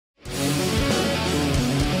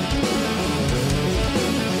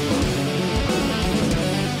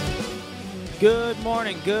Good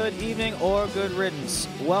morning, good evening, or good riddance.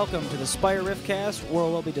 Welcome to the Spire Riffcast, where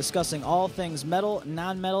we'll be discussing all things metal,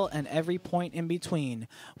 non-metal, and every point in between.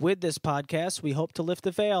 With this podcast, we hope to lift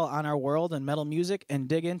the veil on our world and metal music and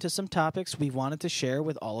dig into some topics we've wanted to share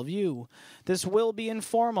with all of you. This will be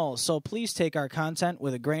informal, so please take our content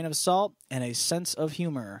with a grain of salt and a sense of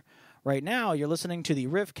humor. Right now, you're listening to the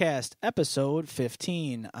Riffcast, episode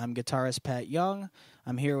 15. I'm guitarist Pat Young.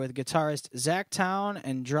 I'm here with guitarist Zach Town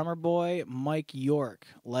and drummer boy Mike York.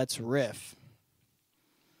 Let's riff.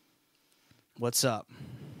 What's up?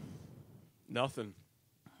 Nothing.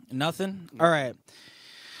 Nothing? All right.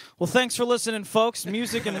 Well, thanks for listening, folks.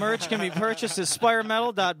 Music and merch can be purchased at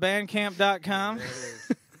spiremetal.bandcamp.com.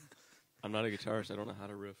 I'm not a guitarist. I don't know how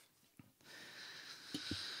to riff.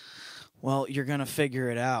 Well, you're going to figure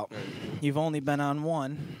it out. You've only been on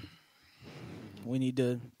one. We need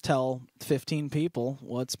to tell 15 people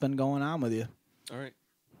what's been going on with you. All right.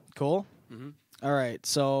 Cool? Mm-hmm. All right.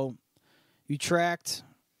 So you tracked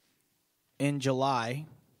in July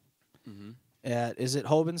at, is it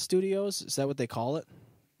Hoban Studios? Is that what they call it?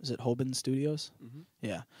 Is it Hoban Studios? Mm-hmm.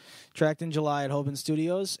 Yeah. Tracked in July at Hoban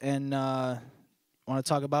Studios. And want to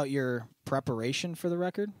talk about your preparation for the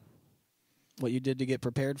record? What you did to get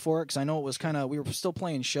prepared for it? Because I know it was kind of, we were still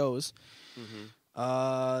playing shows.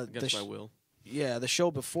 Mm-hmm. Against my will. Yeah, the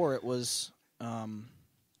show before it was,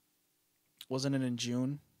 wasn't it in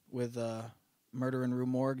June with Murder in Rue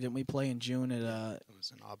Morgue? Didn't we play in June at? It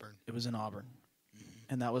was in Auburn. It was in Auburn,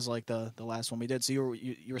 and that was like the last one we did. So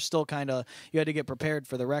you were still kind of, you had to get prepared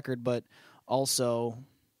for the record, but also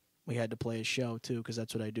we had to play a show too because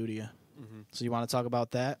that's what I do to you. Mm-hmm. So you want to talk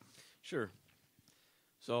about that? Sure.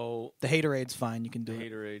 So the Haterade's fine. You can do the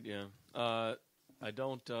it. Haterade, yeah. I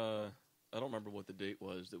don't remember what the date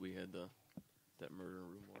was that we had that Murder in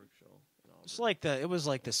Rue Morgue show. It's like it was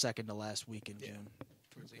like the second to last week in June.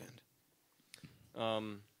 Towards the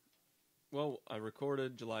end. Well, I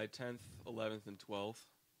recorded July 10th, 11th, and 12th.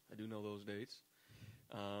 I do know those dates.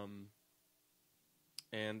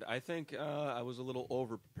 And I think I was a little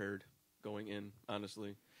over-prepared going in,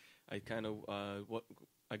 honestly. I kind of,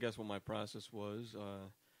 I guess what my process was,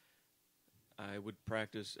 I would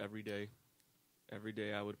practice every day. Every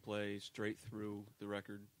day I would play straight through the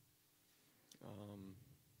record.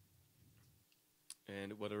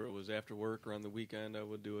 And whether it was after work or on the weekend, I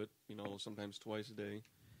would do it, sometimes twice a day.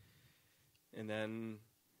 And then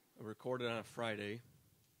I recorded on a Friday,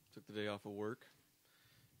 took the day off of work,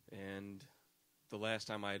 and the last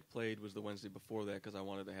time I had played was the Wednesday before that because I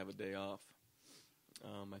wanted to have a day off.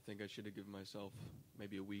 I think I should have given myself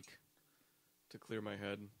maybe a week to clear my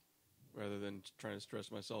head rather than trying to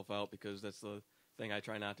stress myself out, because that's the thing I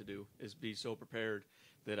try not to do, is be so prepared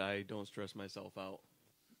that I don't stress myself out.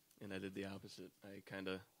 And I did the opposite. I kind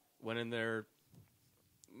of went in there,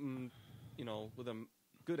 with a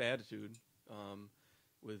good attitude,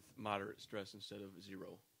 with moderate stress instead of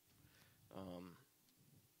zero.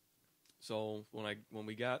 So when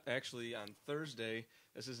we got actually on Thursday,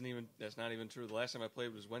 that's not even true. The last time I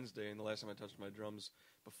played was Wednesday, and the last time I touched my drums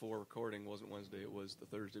before recording wasn't Wednesday. It was the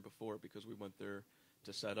Thursday before, because we went there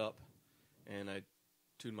to set up, and I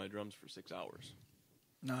tuned my drums for 6 hours.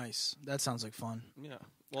 Nice. That sounds like fun. Yeah.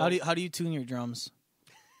 Well, how do you tune your drums?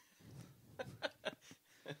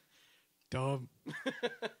 Dumb.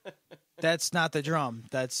 That's not the drum.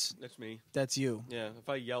 That's me. That's you. Yeah. If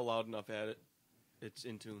I yell loud enough at it, it's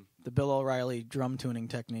in tune. The Bill O'Reilly drum tuning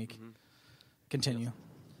technique. Mm-hmm. Continue. Yes.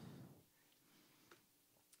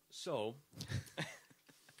 So,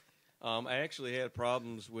 I actually had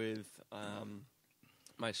problems with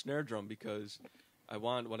my snare drum because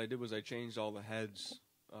what I did was I changed all the heads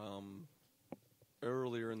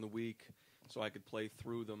earlier in the week so I could play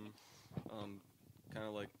through them, kind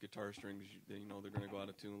of like guitar strings. They're going to go out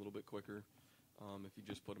of tune a little bit quicker if you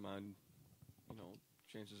just put them on.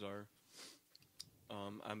 Chances are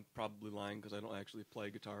I'm probably lying because I don't actually play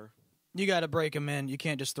guitar. You got to break them in. You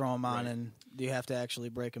can't just throw them on, and you have to actually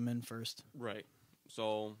break them in first. Right.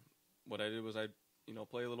 So what I did was I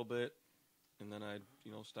play a little bit, and then I'd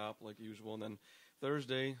stop like usual, and then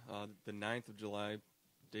Thursday, the 9th of July,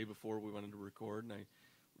 day before we wanted to record, and I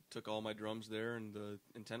took all my drums there, and the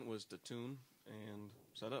intent was to tune and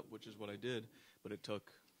set up, which is what I did, but it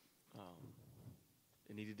took,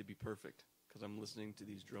 it needed to be perfect, because I'm listening to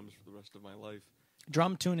these drums for the rest of my life.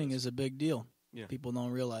 Drum tuning is a big deal. Yeah. People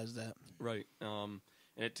don't realize that. Right. And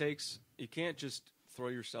it takes, you can't just throw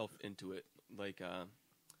yourself into it. Like,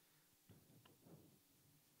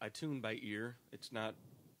 I tune by ear. It's not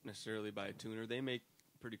necessarily by a tuner. They make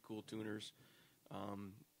pretty cool tuners.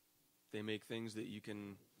 They make things that you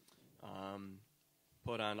can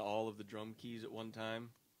put on all of the drum keys at one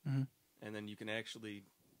time, and then you can actually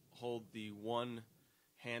hold the one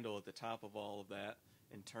handle at the top of all of that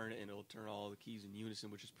and turn it, and it'll turn all the keys in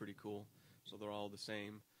unison, which is pretty cool. So they're all the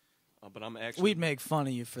same. But I'm actually... We'd make fun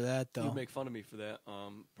of you for that, though. You'd make fun of me for that.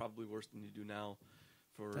 Probably worse than you do now.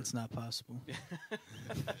 That's not possible.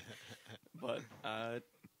 But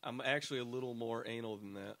I'm actually a little more anal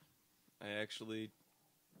than that. I actually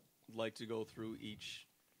like to go through each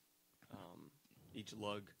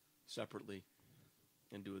lug separately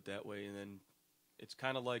and do it that way. And then it's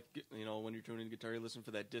kind of like, when you're tuning a guitar, you listen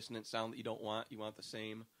for that dissonant sound that you don't want. You want the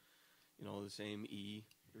same, the same E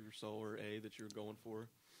or so or A that you're going for.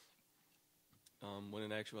 When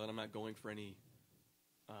in actuality, I'm not going for any,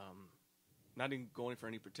 not even going for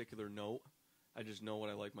any particular note. I just know what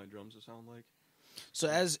I like my drums to sound like. So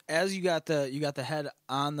as you got the head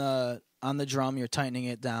on the drum, you're tightening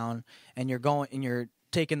it down, and you're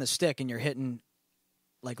taking the stick and you're hitting,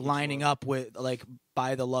 like lining up with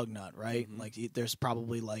by the lug nut, right? Mm-hmm. Like there's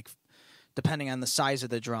probably depending on the size of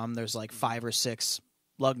the drum, there's 5 or 6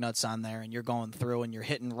 lug nuts on there, and you're going through and you're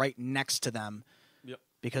hitting right next to them. Yep.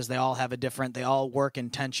 Because they all work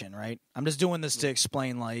in tension, right? I'm just doing this to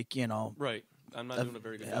explain, right. I'm not doing a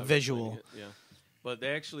very good job. A visual. Yeah. But they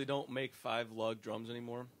actually don't make 5 lug drums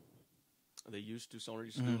anymore. They used to. Sonar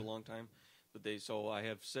used to do it a long time. But so I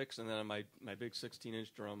have 6, and then on my big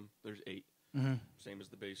 16-inch drum, there's 8. Mm-hmm. Same as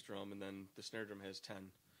the bass drum, and then the snare drum has 10.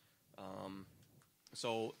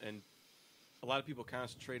 And a lot of people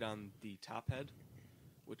concentrate on the top head,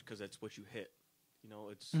 because that's what you hit.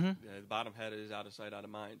 It's the bottom head is out of sight, out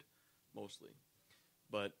of mind, mostly.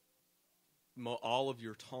 But all of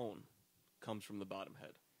your tone comes from the bottom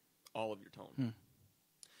head. All of your tone.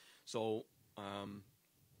 So,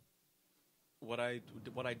 what I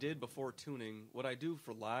did before tuning, what I do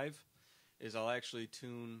for live, is I'll actually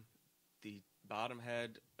tune the bottom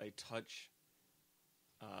head a touch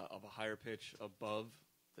of a higher pitch above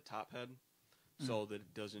the top head, so that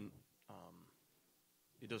it doesn't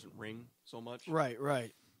ring so much.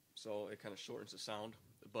 Right. So it kind of shortens the sound.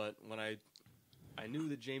 But when I knew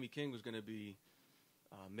that Jamie King was going to be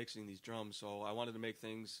mixing these drums, so I wanted to make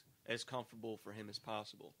things as comfortable for him as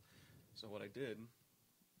possible. So what I did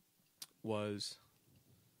was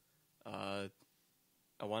I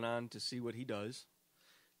went on to see what he does,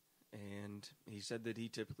 and he said that he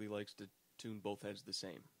typically likes to tune both heads the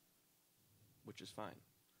same, which is fine.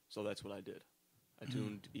 So that's what I did. I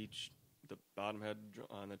tuned the bottom head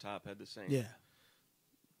and the top head the same. Yeah.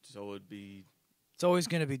 So it's always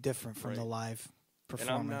going to be different from the live performance.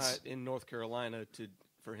 And I'm not in North Carolina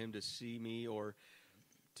for him to see me or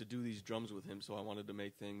to do these drums with him, so I wanted to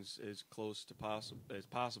make things as close to as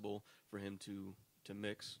possible for him to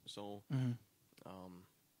mix. So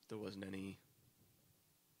there wasn't any,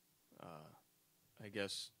 I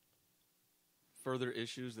guess, further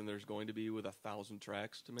issues than there's going to be with 1,000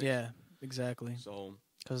 tracks to mix. Yeah, exactly. So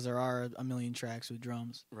because there are a million tracks with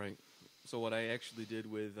drums. Right. So what I actually did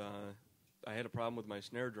with, I had a problem with my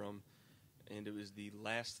snare drum, and it was the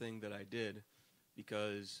last thing that I did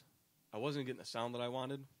because I wasn't getting the sound that I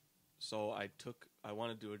wanted. So I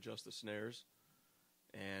wanted to adjust the snares,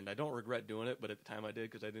 and I don't regret doing it, but at the time I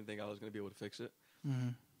did because I didn't think I was going to be able to fix it. Mm-hmm.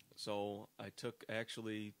 So I took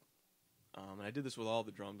and I did this with all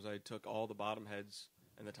the drums, I took all the bottom heads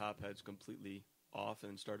and the top heads completely off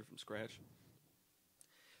and started from scratch.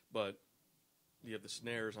 But you have the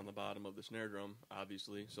snares on the bottom of the snare drum,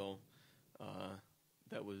 obviously, so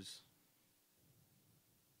that was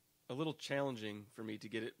a little challenging for me to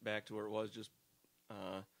get it back to where it was just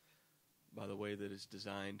by the way that it's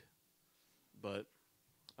designed. But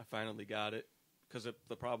I finally got it, because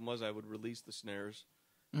the problem was I would release the snares,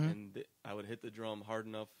 and I would hit the drum hard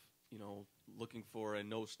enough, looking for a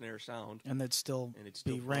no snare sound. And it'd still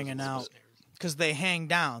be ringing out. Because they hang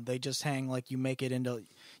down. They just hang you make it into,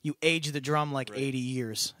 you age the drum 80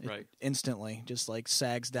 years. Instantly. Just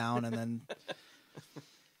sags down and then.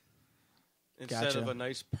 Instead of a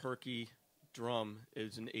nice perky drum,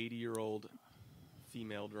 it's an 80-year-old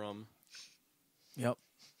female drum. Yep.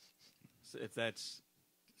 So if that's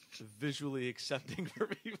visually accepting for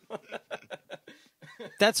people.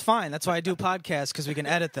 That's fine. That's why I do podcasts, because we can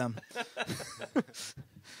edit them.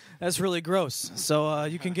 That's really gross. So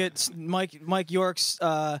you can get Mike York's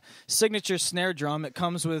signature snare drum. It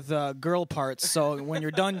comes with girl parts. So when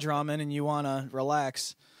you're done drumming and you want to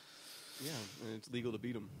relax. Yeah, and it's legal to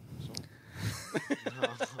beat them. So.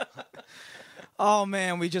 Oh,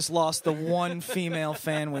 man, we just lost the one female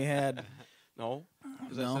fan we had. No,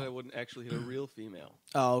 because I said I wouldn't actually hit a real female.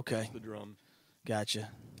 Oh, okay. Just the drum. Gotcha.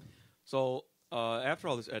 So after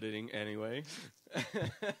all this editing, anyway,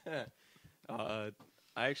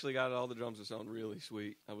 I actually got all the drums to sound really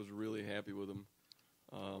sweet. I was really happy with them.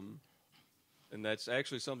 And that's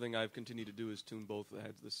actually something I've continued to do is tune both the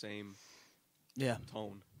heads the same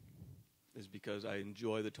tone. Is because I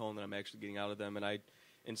enjoy the tone that I'm actually getting out of them. And I,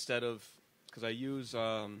 instead of, because I use,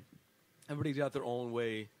 everybody's got their own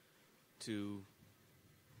way to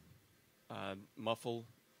muffle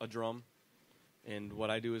a drum. And what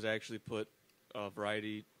I do is I actually put a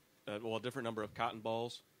variety, a different number of cotton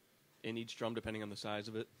balls in each drum, depending on the size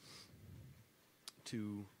of it,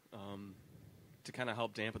 to kind of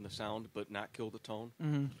help dampen the sound, but not kill the tone.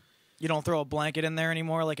 Mm-hmm. You don't throw a blanket in there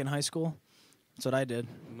anymore, like in high school? That's what I did.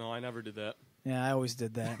 No, I never did that. Yeah, I always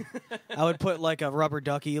did that. I would put like a rubber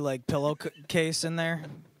ducky, like pillow case in there.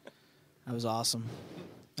 That was awesome.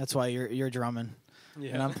 That's why you're drumming,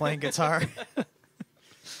 and I'm playing guitar.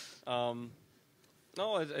 No,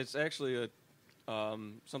 it's actually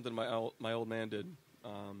something my old man did,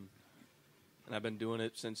 and I've been doing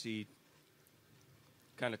it since he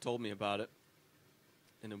kind of told me about it.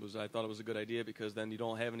 And I thought it was a good idea because then you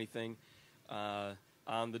don't have anything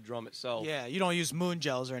on the drum itself. Yeah, you don't use moon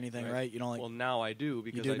gels or anything, right? You don't like. Well, now I do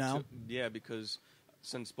because you do now? Because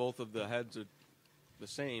since both of the heads are the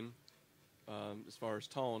same as far as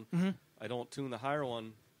tone, I don't tune the higher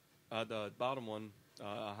one, the bottom one,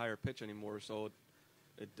 a higher pitch anymore. So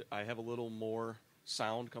I have a little more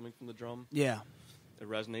sound coming from the drum. Yeah, it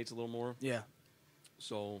resonates a little more. Yeah.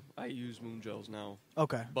 So I use moon gels now.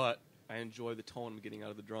 Okay. But I enjoy the tone I'm getting out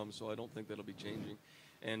of the drum, so I don't think that'll be changing.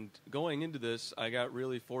 And going into this, I got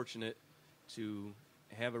really fortunate to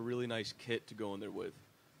have a really nice kit to go in there with.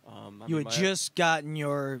 You had just gotten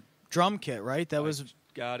your drum kit, right? That was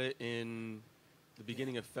got it in the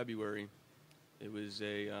beginning of February. It was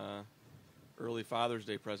a early Father's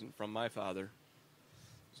Day present from my father.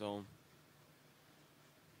 So,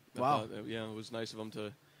 wow. It was nice of him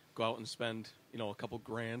to go out and spend, a couple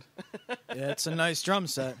grand. Yeah, it's a nice drum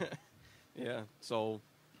set. Yeah, so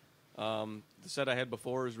the set I had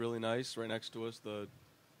before is really nice. Right next to us, the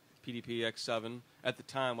PDP X7. At the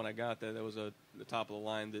time when I got that was the top of the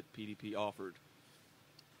line that PDP offered,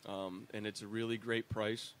 and it's a really great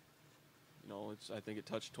price. I think it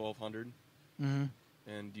touched $1,200, and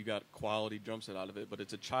you got quality drum set out of it. But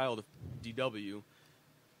it's a child of DW,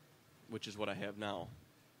 which is what I have now.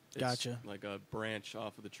 It's gotcha. Like a branch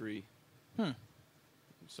off of the tree.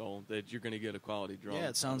 So that you're going to get a quality drum. Yeah,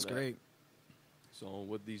 it sounds great. So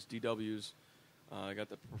with these DWs, I got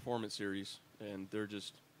the Performance Series, and they're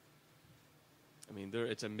just,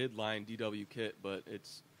 it's a midline DW kit, but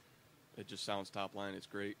it just sounds top line. It's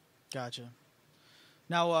great. Gotcha.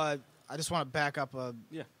 Now, I just want to back up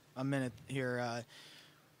a minute here.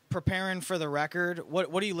 Preparing for the record,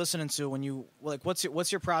 what are you listening to when you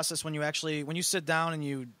what's your process when you sit down and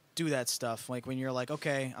you do that stuff? Like when you're like,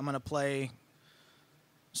 okay, I'm gonna play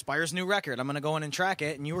Spire's new record. I'm going to go in and track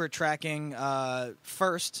it. And you were tracking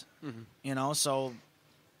first, so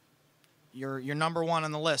you're number one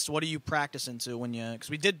on the list. What are you practicing to when you – because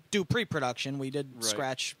we did do pre-production. We did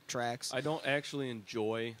scratch tracks. I don't actually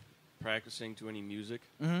enjoy practicing to any music.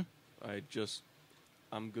 I'm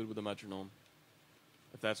good with a metronome.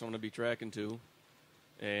 If that's what I'm going to be tracking to.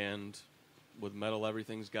 And with metal,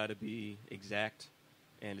 everything's got to be exact.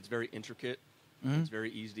 And it's very intricate. It's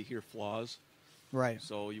very easy to hear flaws. Right.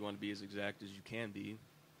 So you want to be as exact as you can be.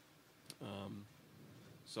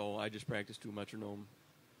 So I just practice to a metronome.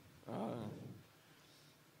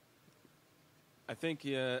 I think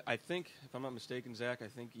if I'm not mistaken, Zach, I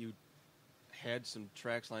think you had some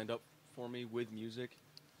tracks lined up for me with music,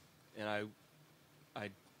 and I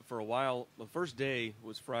for a while. The first day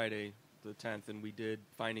was Friday, the 10th, and we did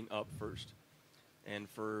Finding Up first, and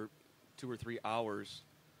for 2 or 3 hours,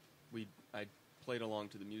 I played along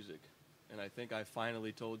to the music. And I think I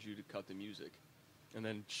finally told you to cut the music. And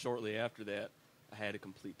then shortly after that, I had a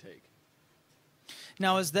complete take.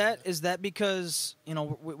 Now, is that because,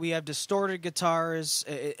 we have distorted guitars?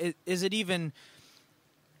 Is it even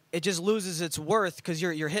 – it just loses its worth because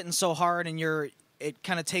you're hitting so hard and it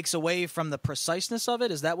kind of takes away from the preciseness of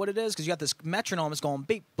it? Is that what it is? Because you got this metronome. It's going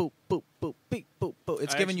beep, boop, boop, boop, beep, boop, boop.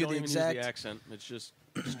 It's giving you the exact – use the accent. It's just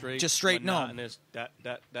straight – just straight gnome. That.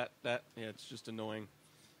 Yeah, it's just annoying.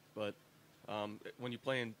 But – when you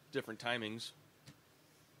play in different timings,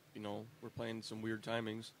 we're playing some weird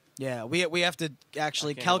timings. Yeah, we have to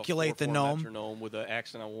actually calculate the gnome. Metronome with an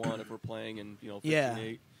accent on 1 if we're playing in 15/8. Yeah,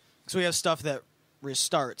 so we have stuff that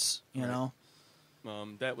restarts. You know,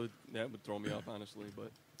 that would throw me off honestly,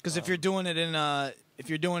 but because if you're doing it in a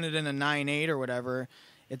 9/8 or whatever,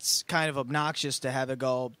 it's kind of obnoxious to have it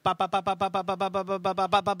go bop bop bop bop bop bop bop bop bop bop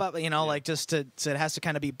bop bop bop, you know, like just to so it has to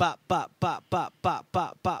kind of be bop bop bop bop bop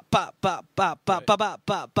bop bop bop bop bop bop bop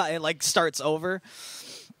bop bop. It like starts over.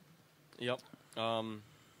 Yep.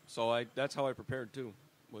 So that's how I prepared too.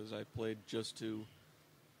 Was I played just to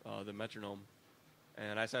the metronome,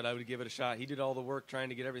 and I said I would give it a shot. He did all the work trying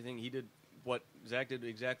to get everything. He did Zach did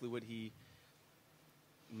exactly what he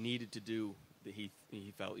needed to do. That he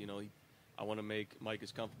felt, you know, I want to make Mike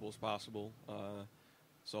as comfortable as possible.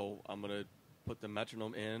 So I'm gonna put the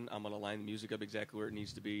metronome in. I'm gonna line the music up exactly where it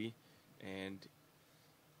needs to be, and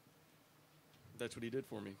that's what he did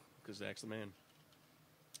for me because Zach's the man.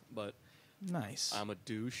 But nice. I'm a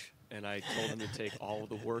douche, and I told him to take all of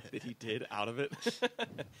the work that he did out of it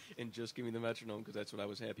and just give me the metronome because that's what I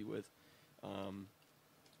was happy with.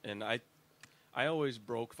 And I always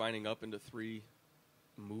broke finding up into 3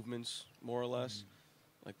 movements, more or less.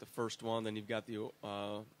 Like the first one, then you've got the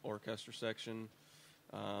orchestra section,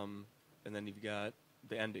 and then you've got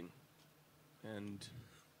the ending. And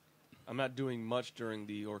I'm not doing much during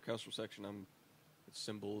the orchestral section. It's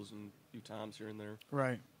cymbals and a few toms here and there.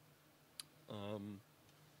 Right.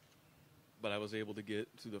 But I was able to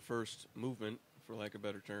get to the first movement, for lack of a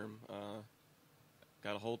better term.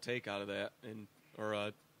 Got a whole take out of that, in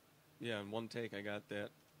one take I got that.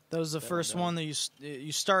 That was the first one that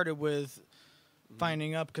you started with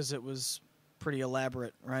finding up because it was pretty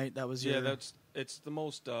elaborate, right? That was it's the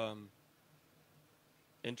most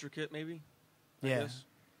intricate, maybe. I Yeah. guess.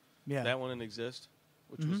 Yeah. That one didn't exist,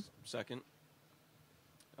 which was second.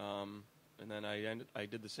 And then I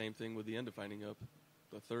did the same thing with the end of finding up,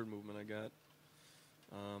 the third movement I got.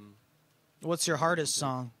 What's your hardest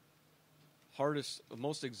song? Hardest,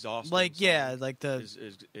 most exhausting. Like song like the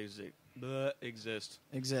exist.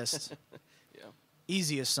 Exist. Yeah.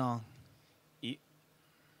 Easiest song. I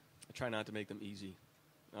try not to make them easy.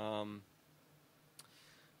 The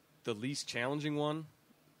least challenging one,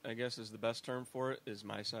 I guess, is the best term for it. Is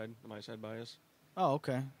my side bias. Oh,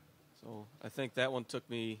 okay. So I think that one took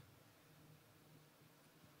me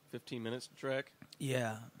 15 minutes to track.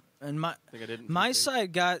 Yeah, and my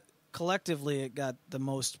side got collectively it got the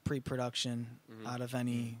most pre-production out of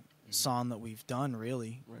any song that we've done.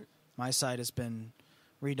 Really, right. My side has been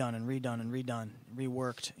redone and redone and redone,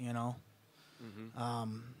 reworked. You know,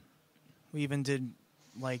 we even did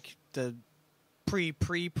like the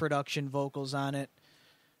pre-production vocals on it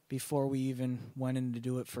before we even went in to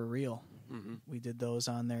do it for real. We did those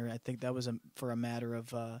on there. I think that was for a matter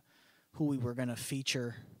of who we were going to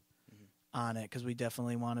feature on it because we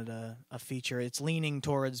definitely wanted a feature. It's leaning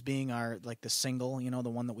towards being our the single, you know, the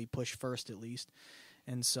one that we push first at least.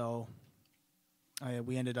 And so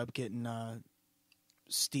we ended up getting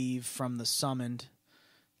Steve from the Summoned.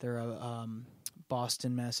 They're a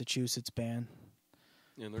Boston, Massachusetts band.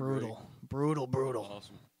 Yeah, they're brutal.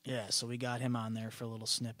 Awesome. Yeah, so we got him on there for a little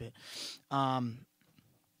snippet.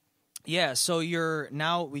 Yeah, so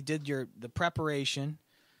we did the preparation.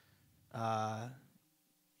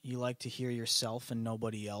 You like to hear yourself and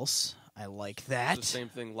nobody else. I like that. It's the same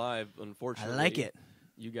thing live, unfortunately. I like it.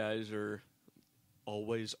 You guys are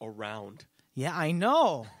always around. Yeah, I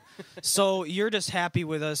know. So you're just happy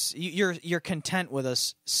with us. You're content with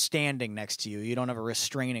us standing next to you. You don't have a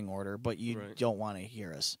restraining order, but you don't want to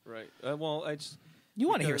hear us. Right. Well, you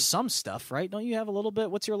want to hear some stuff, right? Don't you have a little bit?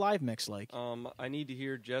 What's your live mix like? I need to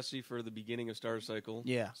hear Jesse for the beginning of Star Cycle.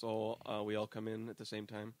 Yeah. So we all come in at the same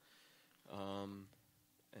time. I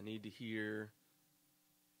need to hear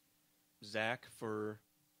Zach for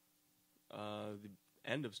the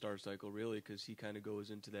end of Star Cycle, really, because he kind of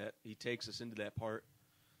goes into that. He takes us into that part.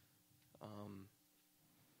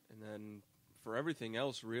 And then for everything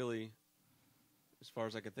else, really, as far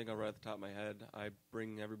as I can think of right at the top of my head, I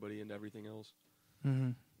bring everybody into everything else.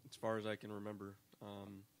 As far as I can remember.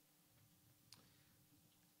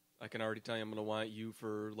 I can already tell you I'm going to want you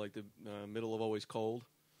for like the middle of Always Cold,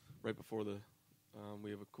 right before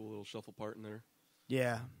we have a cool little shuffle part in there.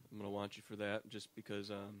 Yeah. I'm going to want you for that just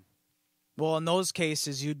because... well, in those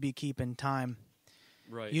cases, you'd be keeping time.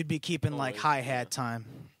 Right. You'd be keeping like hi-hat time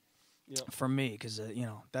for me because,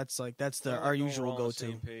 that's our usual go-to.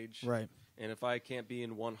 Same page. Right. And if I can't be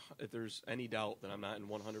in if there's any doubt that I'm not in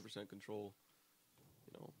 100% control,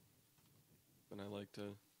 then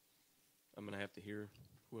I'm going to have to hear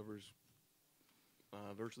whoever's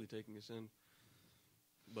virtually taking us in.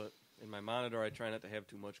 But in my monitor, I try not to have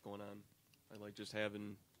too much going on. I like just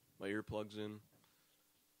having my earplugs in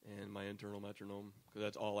and my internal metronome because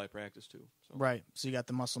that's all I practice to. So. Right. So you got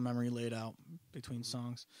the muscle memory laid out between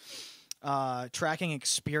songs. Tracking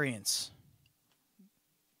experience.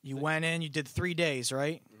 You went in, you did 3 days,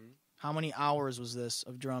 right? How many hours was this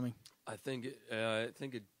of drumming? I think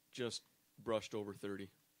it just brushed over 30.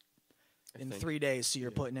 In 3 days, so you're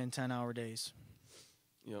Yeah. putting in 10-hour days.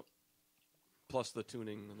 Yep. Plus the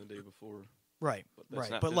tuning on the day before. Right, But that's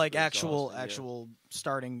not But like physically exhausting, actual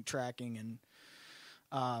starting, tracking, and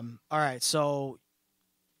all right. So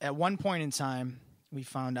at one point in time, we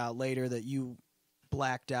found out later that you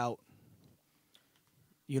blacked out.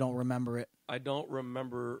 You don't remember it. I don't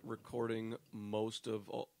remember recording most of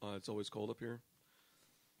It's Always Cold Up Here.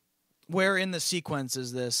 Where in the sequence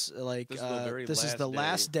is this? Like This is the very this is the last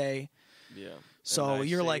last day. Yeah. So And I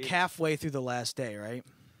you're like saved- halfway through the last day, right?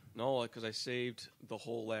 No, because I saved the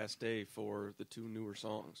whole last day for the 2 newer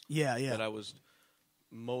songs Yeah, that yeah. I was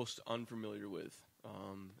most unfamiliar with.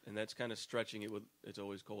 And that's kind of stretching it with It's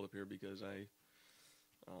Always Cold Up Here because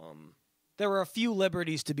There were a few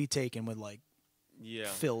liberties to be taken with like yeah.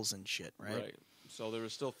 fills and shit, right? So there were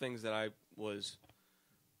still things that I was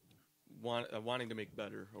wanting to make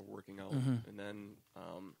better or working out. Mhm. And then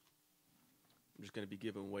I'm just going to be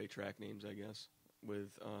giving away track names, I guess,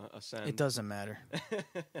 with Ascend. It doesn't matter.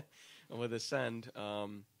 With Ascend,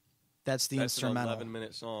 That's the that's instrumental. an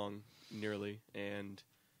 11-minute song, nearly. And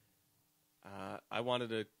I wanted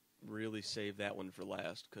to really save that one for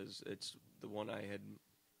last because it's the one I had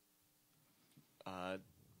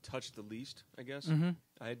touched the least, I guess. Mhm.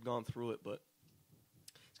 I had gone through it, but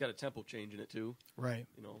it's got a tempo change in it, too. Right.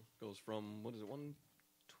 You know, goes from,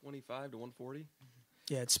 125 to 140?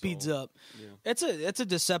 Yeah, it speeds So, up. Yeah. It's a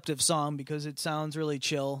deceptive song because it sounds really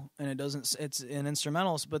chill and it doesn't. It's an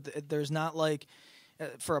instrumental, but there's not like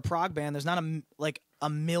for a prog band. There's not a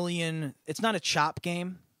million. It's not a chop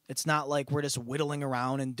game. It's not like we're just whittling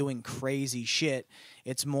around and doing crazy shit.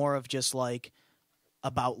 It's more of just like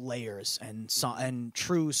about layers and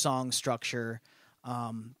true song structure.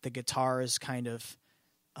 The guitars kind of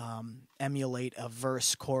emulate a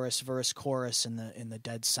verse chorus in the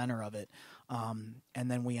dead center of it. And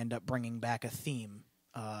then we end up bringing back a theme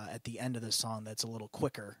at the end of the song that's a little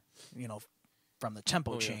quicker, from the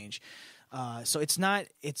tempo change. So it's not,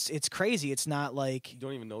 it's crazy. It's not like, You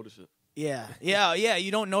don't even notice it. yeah.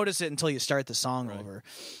 You don't notice it until you start the song Right. over.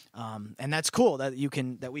 And that's cool that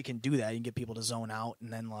we can do that. You can get people to zone out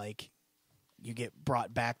and then like you get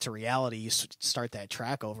brought back to reality. You start that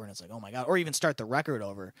track over and it's like, oh my God, or even start the record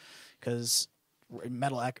over because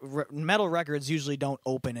metal records usually don't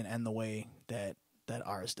open and end the way that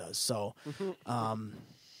ours does. So,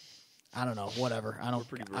 I don't know, whatever. I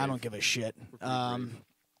pretty don't brave. give a shit. We're pretty brave.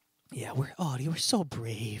 Yeah, we're so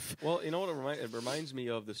brave. Well, you know what it reminds me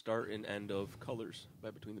of the start and end of Colors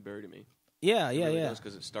by Between the Buried and Me. Yeah.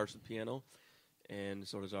 Because it starts with piano, and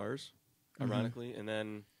so does ours, Mm-hmm. ironically. And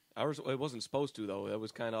then ours, it wasn't supposed to, though. That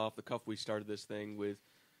was kind of off the cuff. We started this thing with,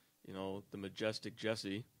 the majestic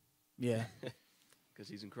Jesse, Yeah, because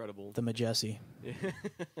he's incredible. the Majesty.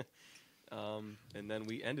 And then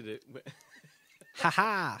we ended it.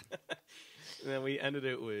 Ha. And then we ended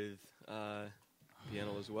it with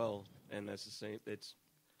piano as well, and that's the same.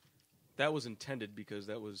 That was intended because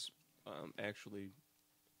that was actually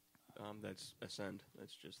that's Ascend.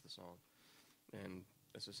 That's just the song, and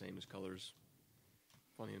that's the same as Colors.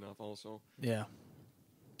 Funny enough, also. Yeah.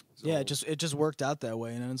 So, Yeah, it just worked out that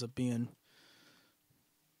way, and it ends up being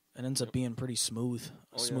pretty smooth. A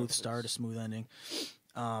Oh, yeah, smooth start, a it's- smooth ending.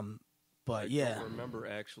 But I yeah, don't remember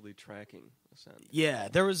actually tracking Ascend. yeah.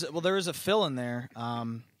 There was a fill in there.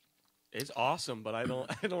 It's awesome, but I don't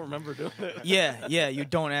remember doing it. Yeah. You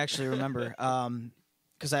don't actually remember,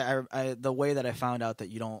 because I the way that I found out that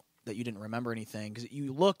you didn't remember anything because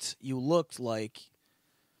you looked like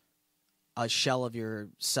a shell of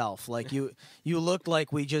yourself. Like you looked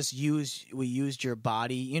like we used your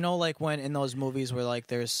body. Like when in those movies where like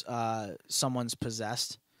there's someone's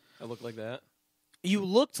possessed. I look like that. You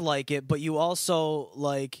looked like it, but you also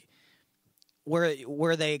like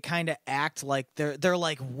where they kind of act like they're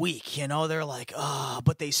like weak, they're like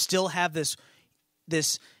but they still have this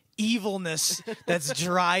evilness that's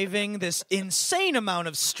driving this insane amount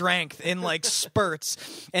of strength in like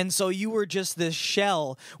spurts, and so you were just this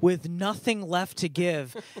shell with nothing left to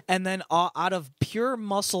give, and then out of pure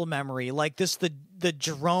muscle memory, like this the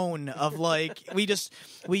drone of like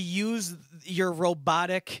we use your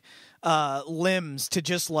robotic limbs to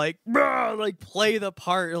just like play the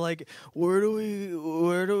part. You're like, where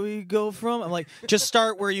do we go from? I'm like, just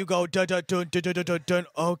start where you go. Dun dun dun dun dun dun dun.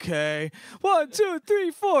 Okay, 1, 2,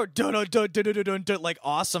 3, 4. Dun dun dun dun dun dun dun. Like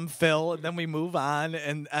awesome fill, and then we move on,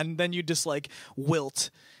 and then you just like wilt.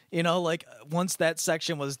 Like once that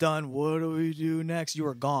section was done, what do we do next? You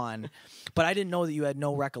were gone, but I didn't know that you had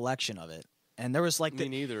no recollection of it. And there was like Me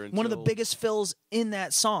neither. one of the until- biggest fills in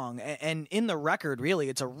that song, and in the record, really,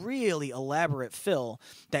 it's a really elaborate fill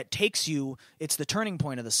that takes you. It's the turning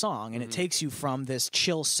point of the song, and it takes you from this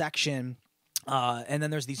chill section. And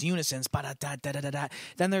then there's these unisons, ba-da-da-da-da-da-da.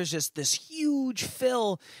 Then there's just this huge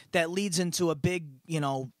fill that leads into a big,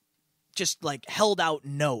 just like held out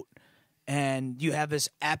note. And you have this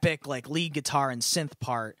epic like lead guitar and synth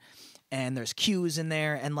part, and there's cues in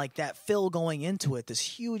there, and like that fill going into it, this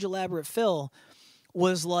huge elaborate fill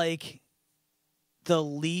was like the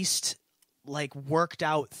least like worked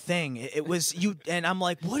out thing. It was you, and I'm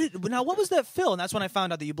like, what was that fill? And that's when I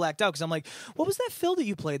found out that you blacked out, because I'm like, what was that fill that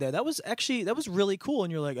you played there? That was really cool.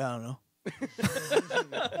 And you're like, I don't know.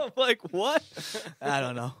 I'm like, what? I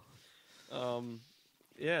don't know.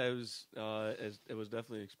 Yeah, it was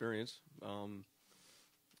definitely an experience.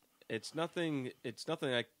 It's nothing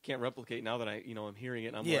I can't replicate now that I'm hearing it.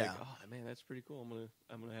 And I'm like, oh man, that's pretty cool.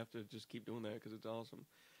 I'm gonna have to just keep doing that because it's awesome.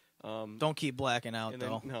 Don't keep blacking out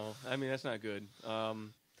though. No, I mean that's not good.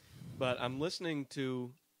 But I'm listening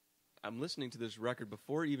to this record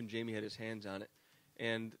before even Jamie had his hands on it,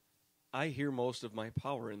 and I hear most of my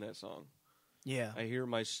power in that song. Yeah, I hear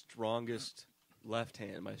my strongest left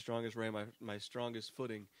hand, my strongest right, my strongest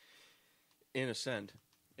footing in Ascend,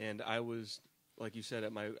 and I was, like you said,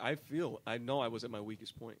 I know I was at my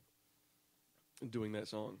weakest point doing that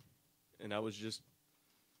song, and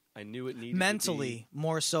I knew it needed mentally to be,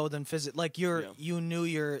 more so than physically. Like you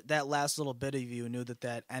knew that last little bit of you knew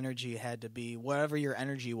that energy had to be whatever your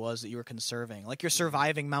energy was that you were conserving. Like you're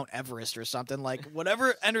surviving Mount Everest or something. Like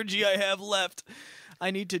whatever energy I have left, I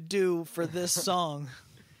need to do for this song.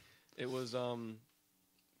 It was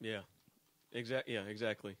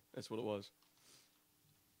exactly. That's what it was.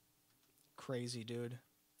 Crazy, dude.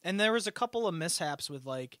 And there was a couple of mishaps with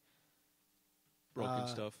like Broken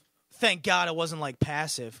stuff. Thank God it wasn't like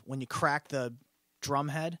passive when you crack the drum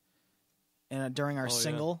head. And during our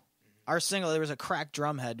single, there was a cracked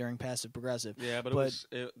drum head during passive progressive. Yeah, but it was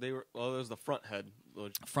the front head.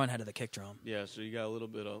 Front head of the kick drum. Yeah, so you got a little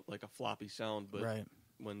bit of like a floppy sound, but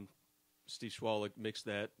when Steve Schwalik mixed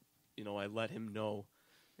that, I let him know,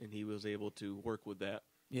 and he was able to work with that.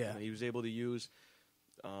 Yeah, he was able to use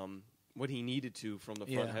what he needed to from the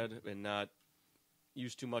front head and not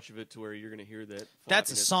use too much of it to where you're going to hear that.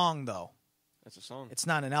 That's a song, though. That's a song. It's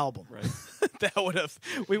not an album, right?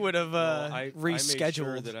 we would have I rescheduled. made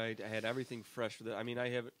sure that I had everything fresh for that. I mean, I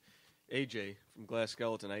have AJ from Glass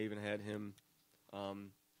Skeleton. I even had him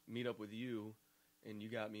meet up with you, and you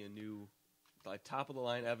got me a new, top of the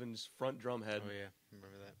line Evans front drum head. Oh yeah,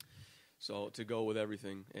 remember that. So to go with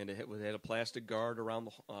everything, and it had a plastic guard around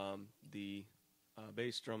the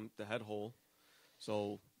bass drum, the head hole,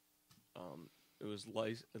 so it was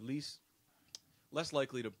at least less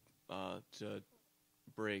likely to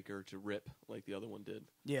break or to rip like the other one did.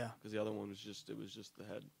 Yeah, because the other one was just the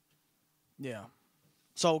head. Yeah.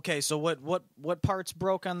 So what parts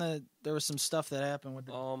broke on the? There was some stuff that happened with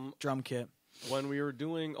the drum kit. When we were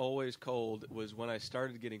doing Always Cold was when I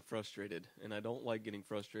started getting frustrated, and I don't like getting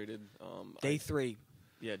frustrated. Day 3.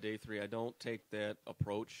 Yeah, day 3. I don't take that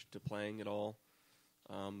approach to playing at all.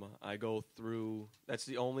 I go through. That's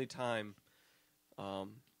the only time.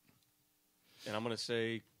 And I'm going to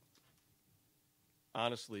say,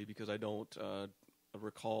 honestly, because I don't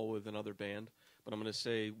recall with another band, but I'm going to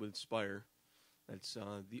say with Spire, that's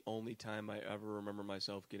the only time I ever remember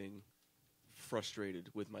myself getting frustrated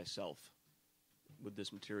with myself with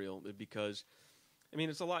this material. Because, I mean,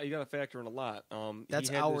 it's a lot. You got to factor in a lot.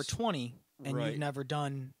 That's hour 20, and you've never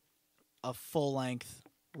done a full-length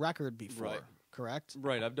record before, correct?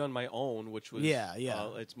 Right. I've done my own, which was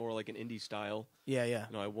it's more like an indie style. Yeah.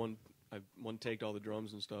 I one-taked all the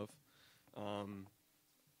drums and stuff.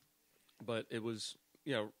 But it was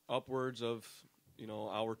upwards of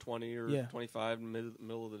hour 20 or 25 in the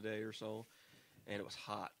middle of the day or so, and it was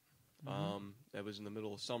hot. That was in the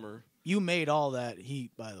middle of summer. You made all that heat,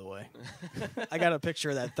 by the way. I got a picture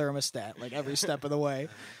of that thermostat, like every step of the way.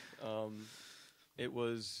 It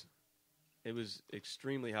was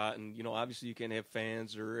extremely hot, and obviously you can't have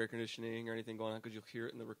fans or air conditioning or anything going on because you'll hear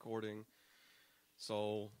it in the recording.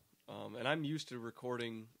 So, and I'm used to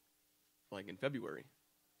recording like in February.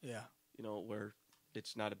 Yeah. Where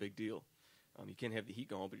it's not a big deal. You can't have the heat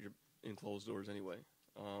going, but you're in closed doors anyway.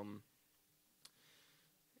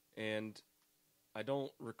 And I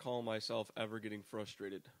don't recall myself ever getting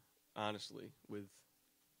frustrated, honestly, with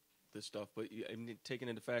this stuff. But taking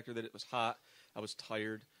into factor that it was hot, I was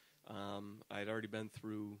tired. I'd already been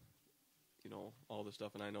through, all this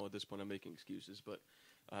stuff, and I know at this point I'm making excuses. But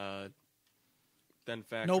then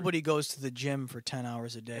factor. Nobody goes to the gym for 10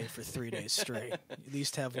 hours a day for 3 days straight. At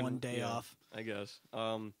least have one day off. I guess.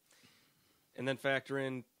 And then factor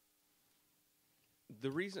in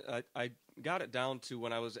the reason I got it down to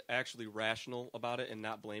when I was actually rational about it and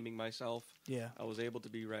not blaming myself. Yeah. I was able to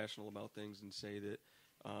be rational about things and say that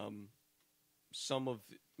some of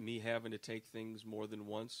me having to take things more than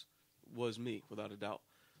once was me, without a doubt.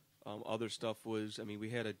 Other stuff was, we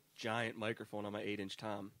had a giant microphone on my 8-inch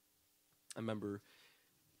Tom. I remember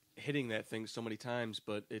hitting that thing so many times,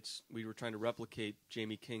 but we were trying to replicate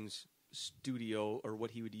Jamie King's studio, or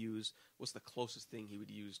what he would use. What's the closest thing he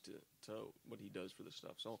would use to what he does for this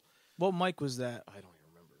stuff? So, what mic was that? I don't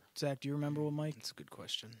even remember. Zach, do you remember what mic? That's a good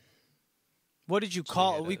question. What did you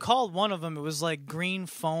call? We called one of them. It was like green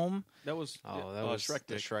foam. That was that was Shrek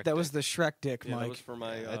the Dick. Shrek. That was the Shrek Dick Yeah, mic. that was for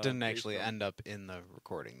my. It didn't actually bass drum. end up in the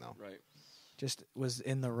recording though. Right. Just was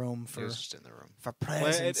in the room It was just in the room. for Well,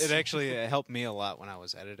 presents. it actually helped me a lot when I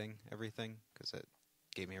was editing everything because it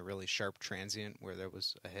gave me a really sharp transient where there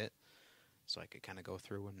was a hit, so I could kind of go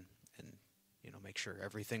through and make sure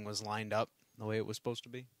everything was lined up the way it was supposed to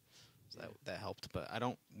be. So that helped. But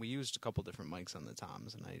we used a couple different mics on the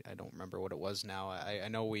Toms, and I don't remember what it was now. I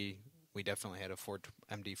know we definitely had a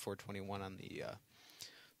MD 421 on the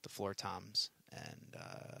floor Toms, and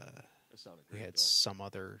we had some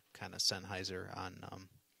other kind of Sennheiser on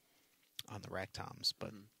the rack Toms.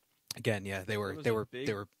 But again, yeah, they were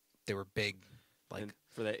big, like and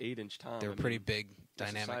for that 8-inch Tom. they were pretty big the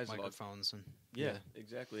dynamic size of microphones, and Yeah,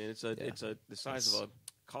 exactly. And it's the size of a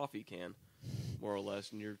coffee can, more or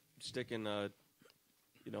less, and you're sticking a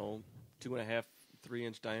 2.5,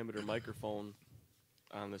 3-inch diameter microphone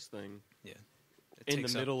on this thing. Yeah. In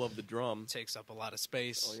the middle of the drum. Takes up a lot of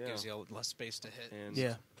space. Oh, yeah. Gives you less space to hit. And,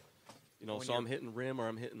 yeah. So I'm hitting rim or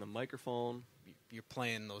I'm hitting the microphone. You're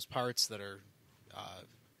playing those parts that are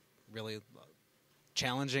really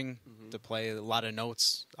challenging to play. A lot of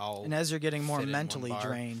notes. And as you're getting more fit in one mentally bar.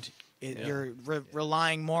 drained, you're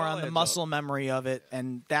relying more on the muscle memory of it,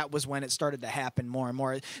 and that was when it started to happen more and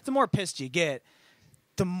more. The more pissed you get,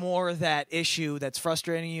 the more that issue that's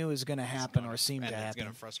frustrating you is going to happen or seem to And it's happen.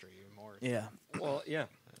 going to frustrate you more. Yeah. Well, yeah.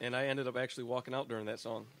 And I ended up actually walking out during that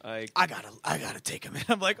song. I gotta take him in.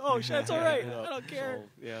 I'm like, oh shit, it's all right. I don't care.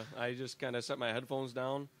 So, yeah, I just kind of set my headphones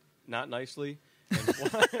down, not nicely, and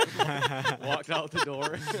walked out the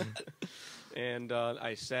door. And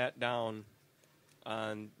I sat down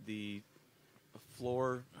on the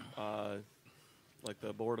floor, like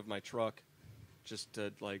the board of my truck, just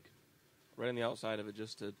to right on the outside of it,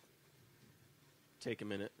 just to take a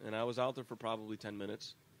minute. And I was out there for probably 10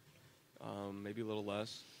 minutes, maybe a little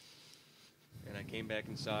less. And I came back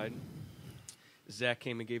inside. Zach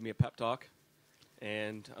came and gave me a pep talk,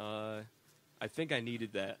 and I think I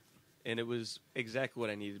needed that. And it was exactly what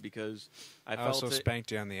I needed, because I felt also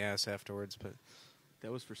spanked you on the ass afterwards, but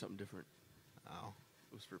that was for something different. oh,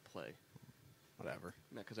 It was for play, whatever.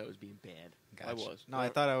 not because I was being bad. Gotcha. I was. No, I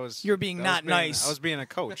thought I was. You're being not nice. I was being a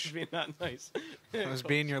coach. being not nice. I was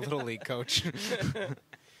being your little league coach.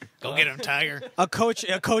 Go get him, Tiger. A coach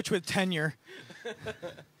with tenure.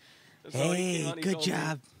 So he Hey, came out and he good told me,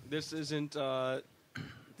 job. This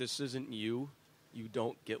isn't you. You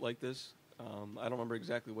don't get like this. I don't remember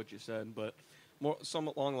exactly what you said, but some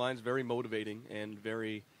along the lines, very motivating and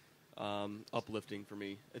very uplifting for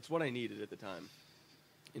me. It's what I needed at the time.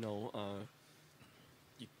 You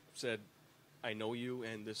said, I know you,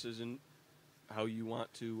 and this isn't how you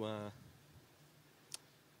want to.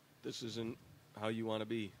 This isn't how you want to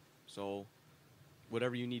be. So,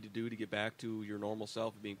 whatever you need to do to get back to your normal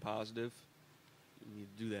self of being positive, you need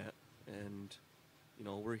to do that. And,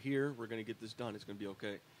 we're here. We're going to get this done. It's going to be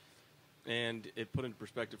okay. And it put into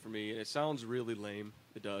perspective for me. And it sounds really lame.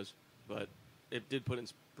 It does. But it did put in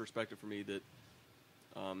perspective for me that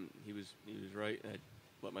he was right. And I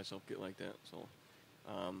let myself get like that. So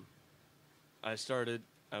I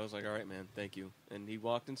was like, all right, man, thank you. And he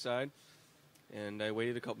walked inside. And I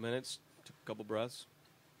waited a couple minutes, took a couple breaths,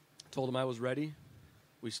 told him I was ready.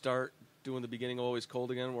 We start doing the beginning of Always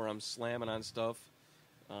Cold Again, where I'm slamming on stuff.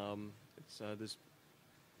 It's this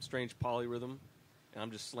strange polyrhythm, and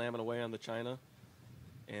I'm just slamming away on the china,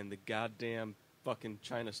 and the goddamn fucking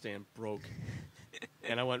china stand broke.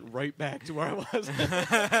 And I went right back to where I was.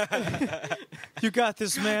 You got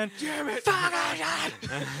this, man. Damn it!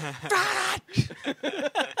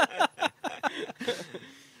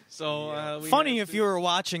 So Funny if you were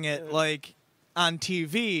watching it like on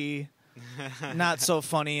TV. Not so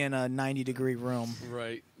funny in a 90-degree room.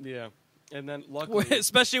 Right, yeah. And then luckily...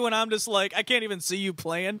 Especially when I'm just like, I can't even see you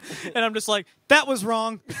playing. And I'm just like, that was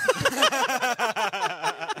wrong.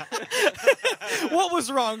 What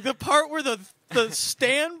was wrong? The part where the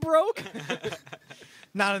stand broke?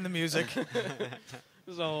 Not in the music.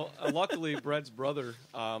 So luckily, Brett's brother,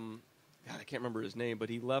 God, I can't remember his name, but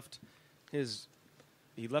he left his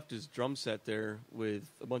drum set there with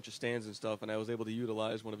a bunch of stands and stuff, and I was able to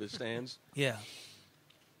utilize one of his stands. Yeah.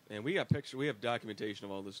 And we got pictures. We have documentation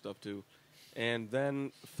of all this stuff too. And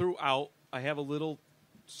then throughout, I have a little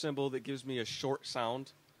cymbal that gives me a short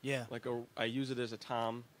sound. Yeah. I use it as a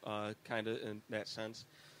tom, kind of in that sense,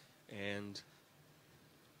 and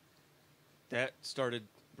that started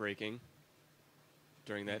breaking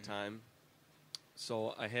during that time.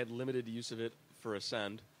 So I had limited use of it for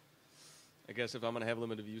Ascend. I guess if I'm going to have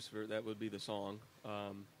limited use for it, that would be the song.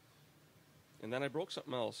 And then I broke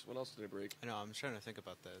something else. What else did I break? I know. I'm trying to think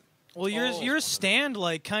about that. Well, your stand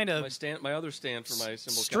like kind of my other stand for my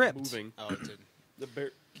cymbal stripped. kept moving. Oh, it did.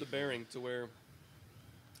 The bearing to where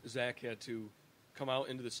Zach had to come out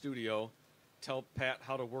into the studio, tell Pat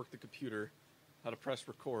how to work the computer, how to press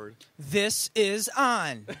record. This is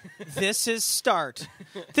on. This is start.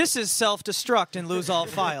 This is self-destruct and lose all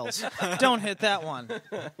files. Don't hit that one.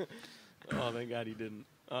 Oh, thank God he didn't.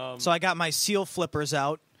 So I got my seal flippers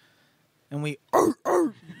out, and we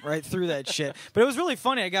right through that shit. But it was really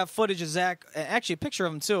funny. I got footage of Zach, actually a picture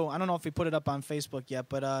of him too. I don't know if he put it up on Facebook yet,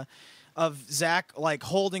 but of Zach like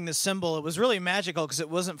holding the cymbal. It was really magical because it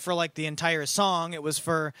wasn't for like the entire song. It was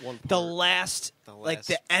for the last like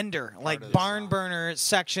the ender, like barn burner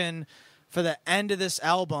section for the end of this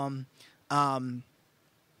album,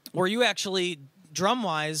 where you actually drum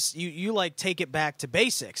wise you like take it back to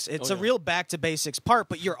basics. It's a real back to basics part,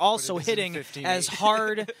 but you're also hitting as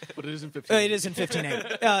hard. But it isn't 15/8. It is in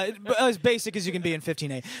 15/8. As basic as you can be in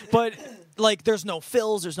 15/8. But like there's no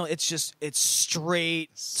fills, it's straight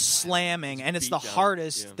slamming, and it's the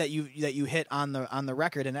hardest that you hit on the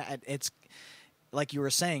record, and it's like you were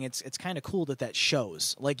saying, it's kind of cool that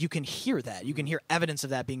shows. Like you can hear that. You can hear evidence of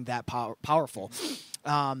that being that powerful.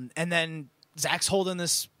 And then Zach's holding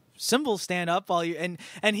this cymbal stand up while you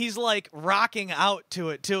and he's like rocking out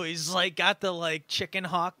to it too. He's like got the like chicken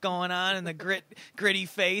hawk going on and the gritty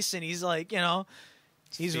face, and he's like,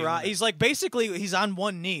 he's like basically he's on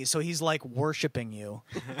one knee, so he's like worshiping you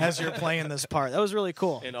as you're playing this part. That was really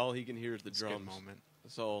cool. And all he can hear is the It's a drums. good moment.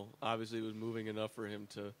 So obviously it was moving enough for him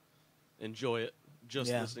to enjoy it,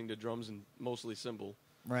 just listening to drums and mostly cymbal.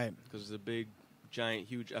 Right. Because it's a big, giant,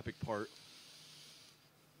 huge, epic part.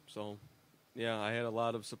 So, yeah, I had a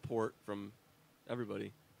lot of support from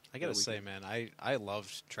everybody. I gotta say, man, I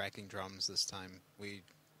loved tracking drums this time.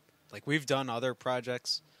 We've done other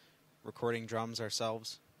projects recording drums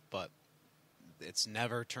ourselves, but it's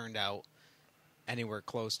never turned out anywhere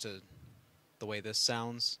close to the way this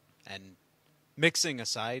sounds. And mixing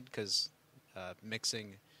aside, because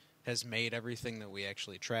mixing has made everything that we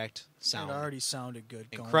actually tracked sound It already sounded good.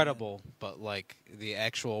 incredible, but like the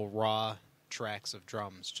actual raw tracks of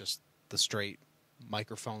drums, just the straight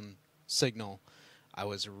microphone signal, I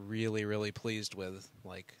was really, really pleased with.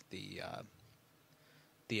 Like the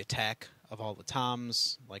attack of all the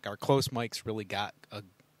toms, like our close mics really got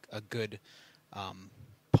a good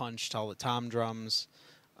punch to all the tom drums.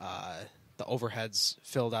 The overheads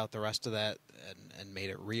filled out the rest of that and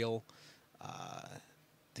made it real.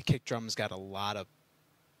 The kick drums got a lot of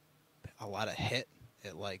hit.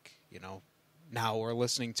 It now we're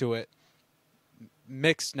listening to it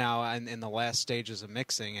mixed now and in the last stages of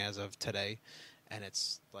mixing as of today, and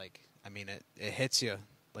it's like, I mean, it hits you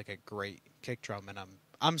like a great kick drum, and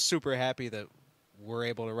I'm super happy that we're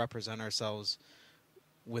able to represent ourselves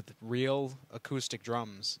with real acoustic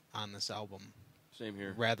drums on this album. Same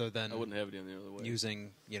here. Rather than I wouldn't have it any other way.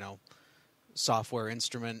 Using, software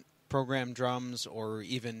instrument program drums or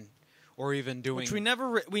even doing, which we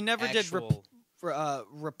never actual... did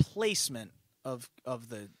replacement of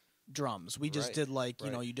the drums. We just did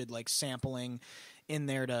you did like sampling in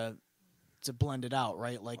there to blend it out,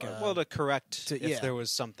 right? Like to correct if there was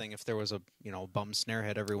something, if there was a bum snare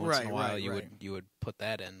head every once in a while, you would put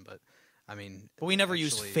that in. But I mean, but we never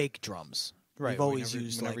used fake drums. Right, we've always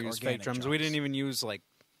used fake drums. We didn't even use like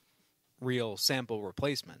real sample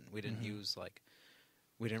replacement. We didn't use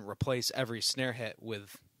we didn't replace every snare hit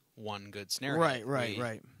with one good snare hit. Right.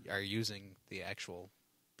 We are using the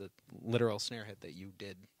literal snare hit that you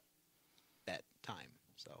did that time.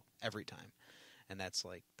 So every time. And that's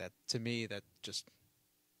like that to me, that's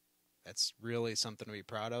really something to be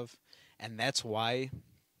proud of. And that's why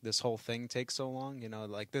this whole thing takes so long.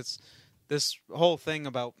 Like this whole thing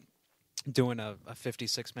about doing a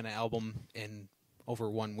 56-minute album in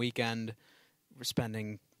over one weekend. We're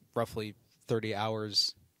spending roughly 30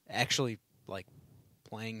 hours actually like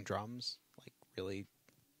playing drums, like really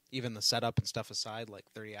even the setup and stuff aside, like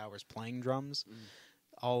 30 hours playing drums,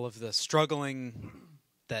 all of the struggling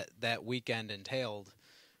that weekend entailed,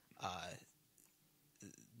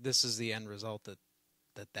 this is the end result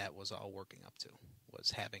that was all working up to,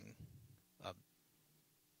 was having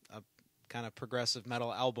a kind of progressive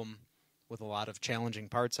metal album with a lot of challenging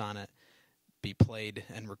parts on it be played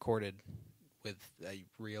and recorded with a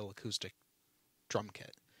real acoustic drum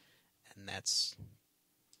kit. And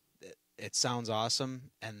it sounds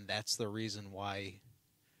awesome, and that's the reason why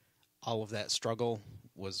all of that struggle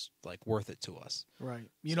was like worth it to us. Right.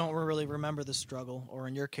 You don't really remember the struggle, or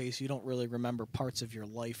in your case, you don't really remember parts of your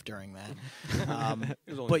life during that.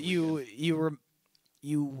 But you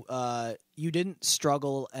didn't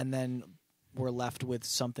struggle and then were left with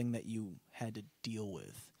something that you had to deal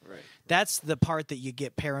with. Right. That's the part that you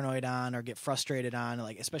get paranoid on or get frustrated on,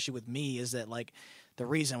 like especially with me, is that like the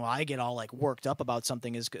reason why I get all like worked up about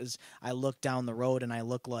something is because I look down the road and I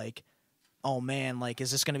look like, oh man, like, is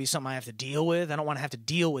this going to be something I have to deal with? I don't want to have to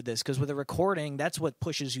deal with this, because with a recording, that's what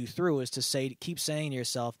pushes you through, is to keep saying to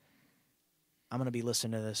yourself, I'm going to be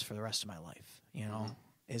listening to this for the rest of my life. You know,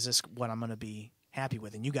 is this what I'm going to be happy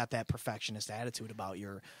with? And you got that perfectionist attitude about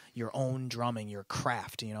your own drumming, your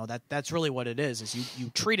craft. You know, that's really what it is you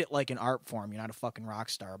treat it like an art form. You're not a fucking rock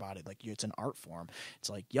star about it. Like, it's an art form. It's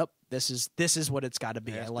like, yep, this is what it's got to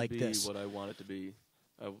be. I like this. What I want it to be.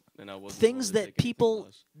 And I wasn't things that people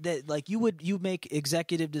less. that like you make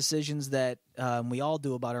executive decisions that we all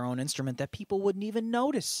do about our own instrument that people wouldn't even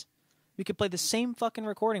notice. We could play the same fucking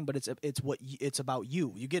recording, but it's about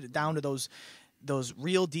you. You get it down to those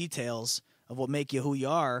real details of what make you who you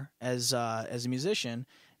are as a musician.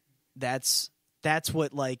 That's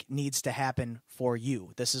what like needs to happen for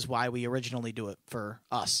you. This is why we originally do it for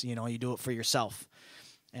us. You know, you do it for yourself,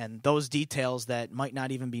 and those details that might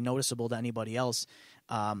not even be noticeable to anybody else.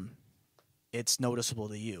 It's noticeable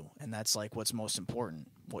to you, and that's like what's most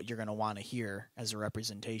important, what you're going to want to hear as a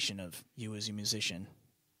representation of you as a musician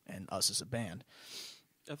and us as a band.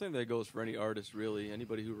 I think that goes for any artist, really.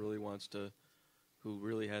 Anybody who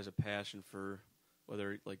really has a passion for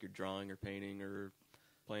whether like you're drawing or painting or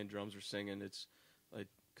playing drums or singing. It's like,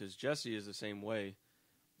 because Jesse is the same way.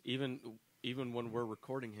 Even when we're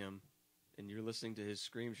recording him and you're listening to his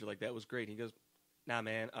screams, you're like, that was great. He goes, nah,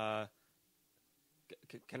 man,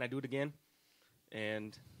 can I do it again?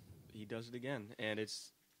 And he does it again, and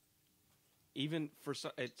it's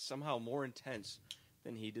somehow more intense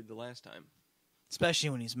than he did the last time. Especially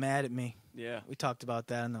when he's mad at me. Yeah, we talked about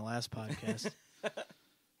that in the last podcast.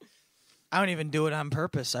 I don't even do it on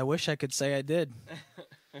purpose. I wish I could say I did.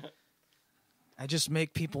 I just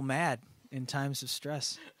make people mad in times of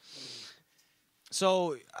stress.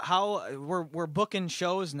 So how we're booking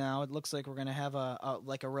shows now. It looks like we're gonna have a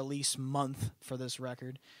release month for this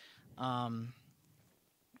record.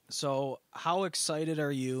 So how excited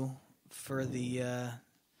are you for the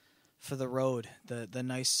road? The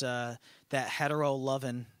nice that hetero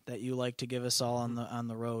lovin' that you like to give us all on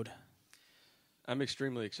the road. I'm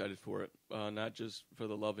extremely excited for it. Not just for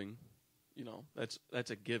the loving. You know, that's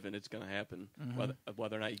a given. It's going to happen,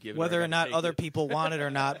 whether or not you give it, whether or not other people want it or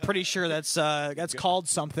not. Pretty sure that's called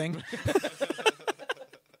something.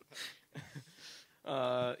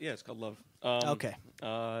 Yeah, it's called love. Okay.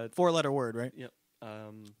 4-letter word, right? Yep.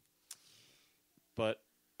 But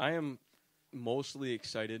I am mostly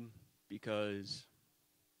excited because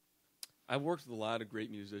I've worked with a lot of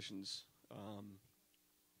great musicians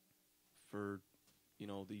for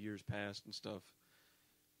the years past and stuff.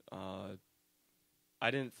 I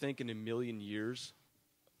didn't think in a million years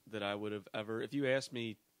that I would have ever... If you asked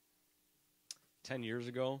me 10 years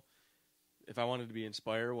ago if I wanted to be in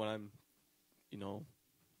Spire when I'm,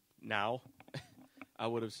 now, I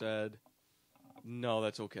would have said, no,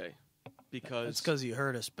 that's okay. Because... It's because you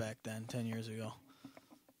heard us back then, 10 years ago.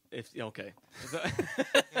 Okay.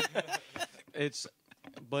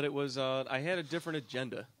 But it was... I had a different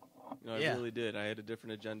agenda. I really did. I had a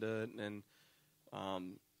different agenda, and...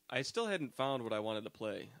 I still hadn't found what I wanted to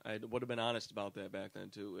play. I would have been honest about that back then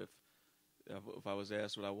too. If I was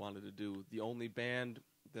asked what I wanted to do, the only band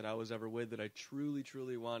that I was ever with that I truly,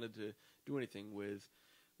 truly wanted to do anything with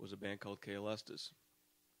was a band called KLStis.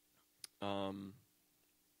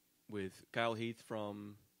 With Kyle Heath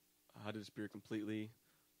from How to Disappear Completely,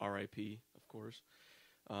 R.I.P. of course.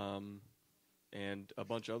 And a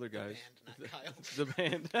bunch of other guys. The band, not Kyle. The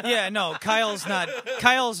band. Yeah, no, Kyle's not.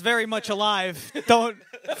 Kyle's very much alive. Don't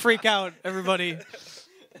freak out, everybody.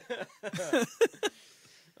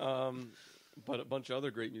 But a bunch of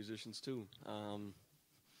other great musicians too.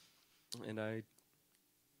 And I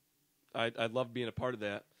love being a part of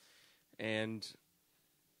that. And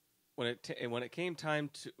when it came time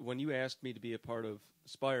to when you asked me to be a part of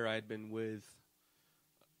Spire, I had been with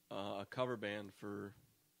a cover band for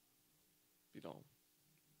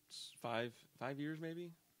 5 years,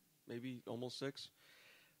 maybe almost 6,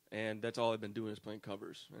 and that's all I've been doing is playing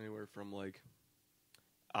covers, anywhere from like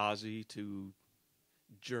Ozzy to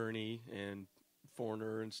Journey and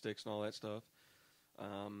Foreigner and Styx and all that stuff.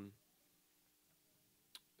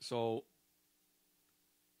 So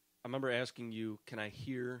I remember asking you, "Can I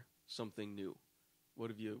hear something new? What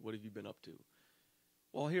have you been up to?"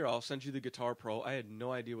 Well, here, I'll send you the Guitar Pro. I had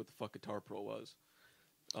no idea what the fuck Guitar Pro was.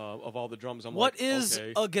 Of all the drums, what is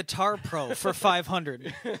okay. a Guitar Pro for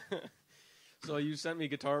 $500? So you sent me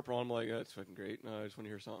Guitar Pro. I'm like, that's fucking great. I just want to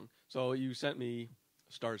hear something. So you sent me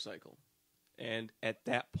Star Cycle, and at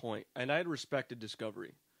that point, and I had respected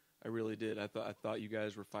Discovery. I really did. I thought you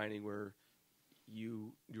guys were finding where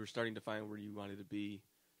you were starting to find where you wanted to be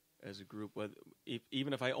as a group.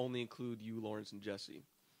 Even if I only include you, Lawrence, and Jesse,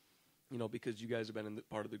 because you guys have been in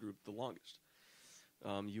part of the group the longest.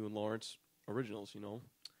 You and Lawrence, originals,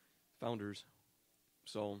 founders.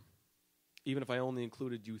 So even if I only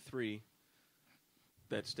included you 3,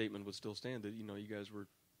 that statement would still stand that, you guys were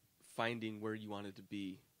finding where you wanted to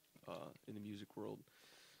be in the music world.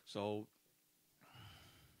 So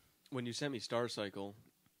when you sent me Star Cycle,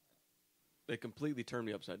 it completely turned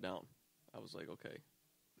me upside down. I was like, okay,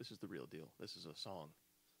 this is the real deal. This is a song.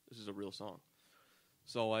 This is a real song.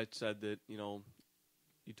 So I said that, you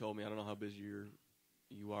told me, I don't know how busy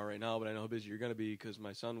you are right now, but I know how busy you're going to be because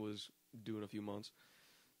my son was due in a few months.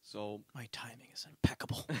 So my timing is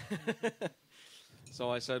impeccable. So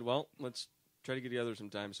I said, well, let's try to get together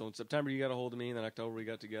sometime. So in September, you got a hold of me, and then October we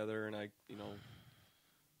got together, and I,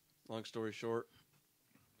 long story short,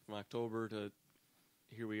 from October to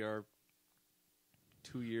here we are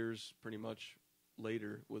 2 years pretty much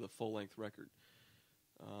later with a full-length record.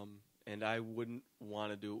 And I wouldn't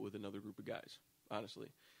want to do it with another group of guys, honestly.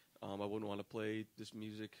 I wouldn't want to play this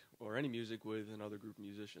music or any music with another group of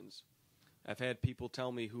musicians. I've had people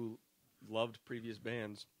tell me who loved previous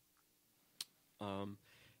bands,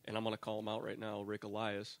 and I'm going to call him out right now, Rick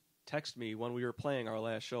Elias, text me when we were playing our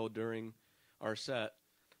last show during our set.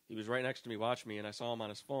 He was right next to me watching me, and I saw him on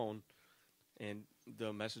his phone, and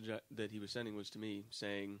the message that he was sending was to me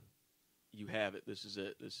saying, you have it, this is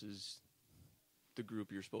it, this is the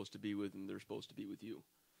group you're supposed to be with, and they're supposed to be with you.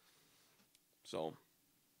 So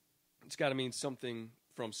it's got to mean something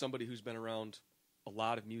from somebody who's been around a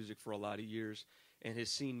lot of music for a lot of years and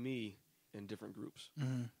has seen me in different groups.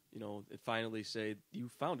 Mm-hmm. It finally say, you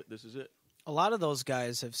found it, this is it. A lot of those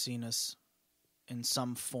guys have seen us in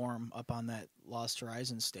some form up on that Lost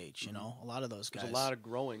Horizon stage, A lot of those guys. There's a lot of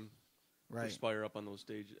growing right. to Spire up on that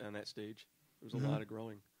stage. There's a lot of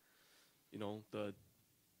growing.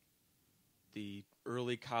 The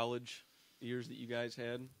early college years that you guys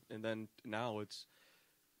had, and then now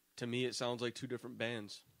to me, it sounds like 2 different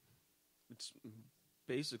bands. It's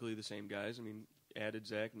basically the same guys. I mean, you added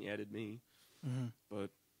Zach and you added me, but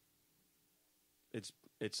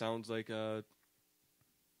it sounds like it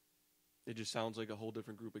just sounds like a whole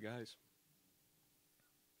different group of guys.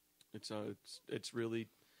 It's really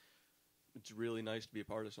nice to be a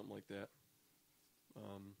part of something like that.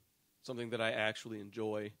 Something that I actually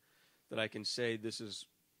enjoy, that I can say this is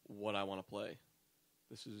what I want to play.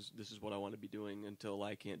 This is what I want to be doing until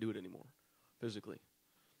I can't do it anymore, physically.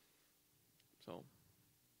 So.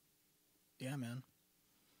 Yeah, man.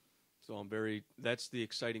 So that's the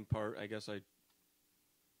exciting part. I guess I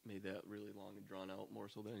made that really long and drawn out more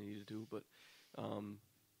so than I needed to, but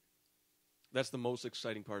that's the most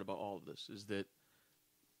exciting part about all of this, is that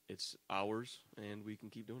it's ours and we can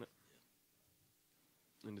keep doing it.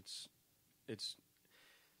 And it's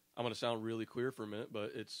I'm going to sound really queer for a minute,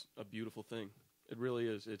 but it's a beautiful thing. It really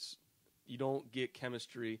is. You don't get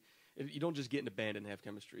chemistry. You don't just get in a band and have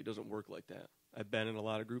chemistry. It doesn't work like that. I've been in a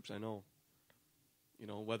lot of groups, I know.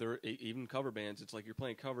 Whether even cover bands, it's like you're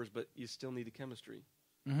playing covers, but you still need the chemistry.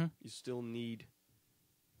 Mm-hmm. You still need,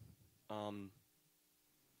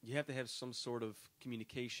 you have to have some sort of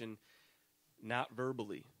communication, not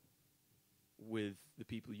verbally, with the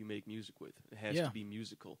people you make music with. It has to be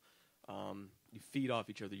musical. You feed off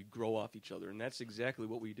each other, you grow off each other, and that's exactly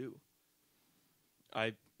what we do.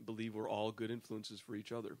 I believe we're all good influences for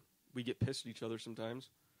each other. We get pissed at each other sometimes,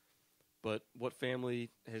 but what family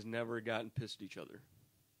has never gotten pissed at each other?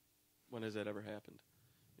 When has that ever happened?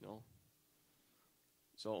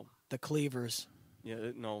 So the Cleavers.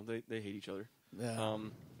 Yeah, no, they hate each other. Yeah.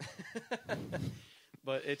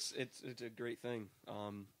 But it's a great thing.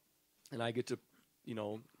 And I get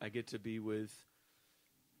to be with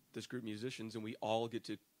this group of musicians, and we all get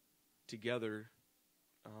to together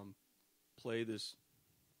play this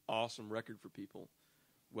awesome record for people,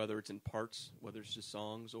 whether it's in parts, whether it's just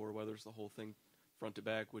songs, or whether it's the whole thing front to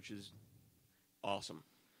back, which is awesome.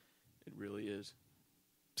 It really is.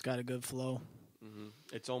 It's got a good flow. Mm-hmm.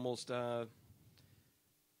 It's almost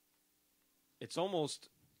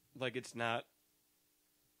like it's not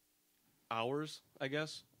ours, I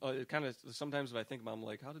guess. It kind of sometimes if I think about it, I'm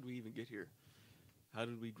like, how did we even get here? How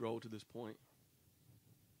did we grow to this point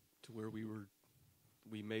to where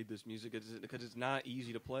we made this music? Because it's not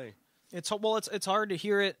easy to play. It's hard to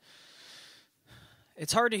hear it.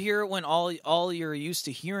 It's hard to hear it when all you're used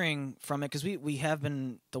to hearing from it, because we have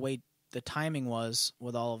been, the way the timing was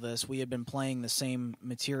with all of this, we had been playing the same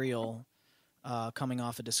material coming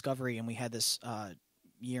off of Discovery, and we had this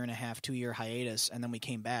 1.5, 2 year hiatus, and then we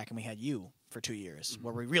came back and we had you for 2 years,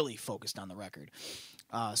 where we really focused on the record.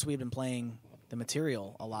 So we had been playing the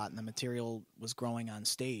material a lot, and the material was growing on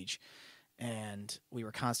stage, and we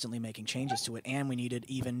were constantly making changes to it, and we needed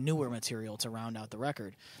even newer material to round out the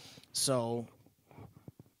record. So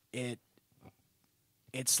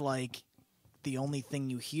it's like the only thing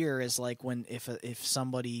you hear is like when if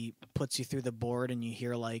somebody puts you through the board and you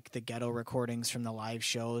hear like the ghetto recordings from the live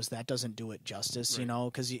shows, that doesn't do it justice, right. You know,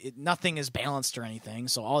 because nothing is balanced or anything.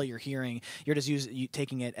 So all you're hearing, you're just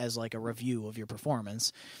taking it as like a review of your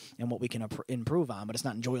performance and what we can improve on, but it's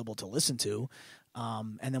not enjoyable to listen to.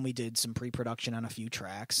 And then we did some pre-production on a few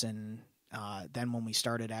tracks, and then when we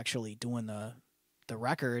started actually doing the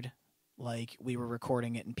record, like we were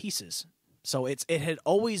recording it in pieces. So it had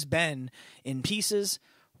always been in pieces,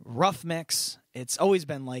 rough mix. It's always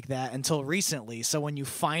been like that until recently. So when you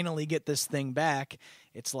finally get this thing back,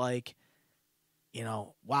 it's like, you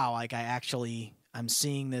know, wow, like I'm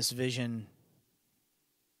seeing this vision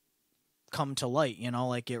come to light, you know,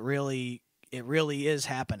 like it really is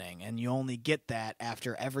happening. And you only get that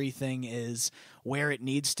after everything is where it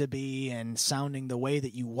needs to be and sounding the way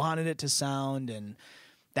that you wanted it to sound. And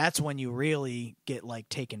that's when you really get like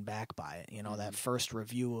taken back by it. You know, that first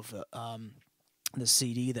review of the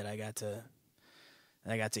CD that I got to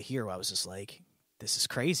hear, I was just like, this is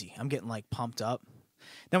crazy. I'm getting like pumped up.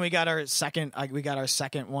 Then we got our second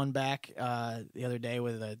one back the other day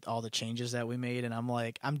with all the changes that we made, and I'm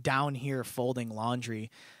like, I'm down here folding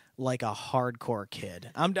laundry like a hardcore kid.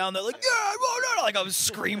 I'm down there like, yeah, like I was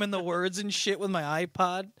screaming the words and shit with my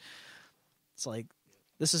iPod. It's like,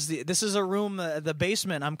 this is a room, the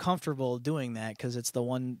basement. I'm comfortable doing that because it's the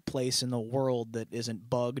one place in the world that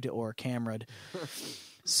isn't bugged or cameraed.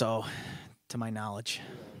 So, to my knowledge,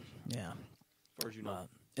 yeah. As far as you know.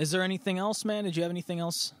 Is there anything else, man? Did you have anything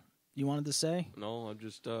else you wanted to say? No, I'm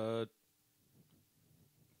just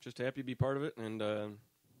happy to be part of it, and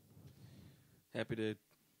happy to.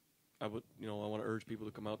 I want to urge people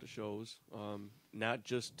to come out to shows, not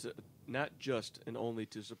just and only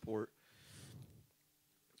to support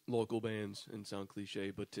local bands and sound cliche,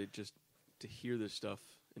 but to hear this stuff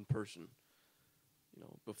in person, you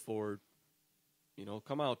know, before, you know,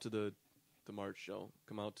 come out to the March show,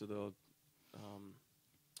 come out to the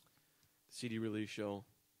CD release show,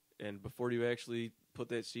 and before you actually put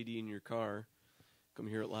that CD in your car, come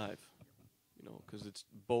hear it live, you know, because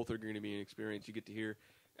both are going to be an experience. You get to hear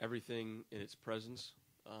everything in its presence,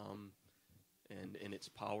 and in its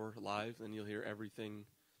power live, and you'll hear everything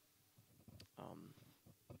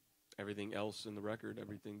else in the record,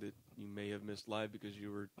 everything that you may have missed live because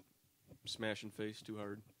you were smashing face too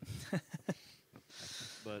hard.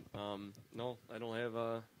 But no, I don't really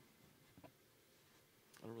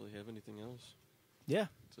have anything else. Yeah,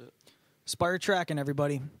 that's it. Spire tracking,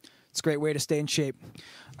 everybody. It's a great way to stay in shape.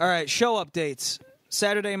 All right, show updates.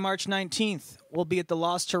 Saturday, March 19th, we'll be at the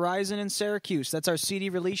Lost Horizon in Syracuse. That's our CD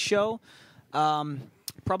release show.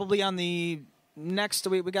 Probably on the next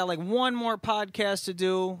week, we got like one more podcast to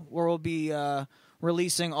do where we'll be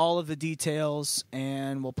releasing all of the details,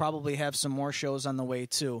 and we'll probably have some more shows on the way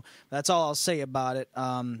too. That's all I'll say about it.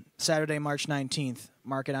 Saturday, March 19th.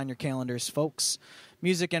 Mark it on your calendars, folks.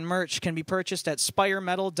 Music and merch can be purchased at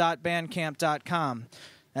spiremetal.bandcamp.com.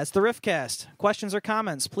 That's the Riffcast. Questions or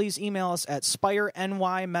comments, please email us at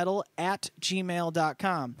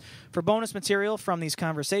spirenymetal@gmail.com. For bonus material from these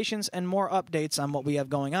conversations and more updates on what we have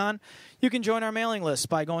going on, you can join our mailing list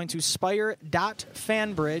by going to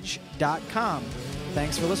spire.fanbridge.com.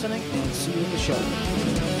 Thanks for listening, and see you at the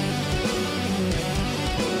show.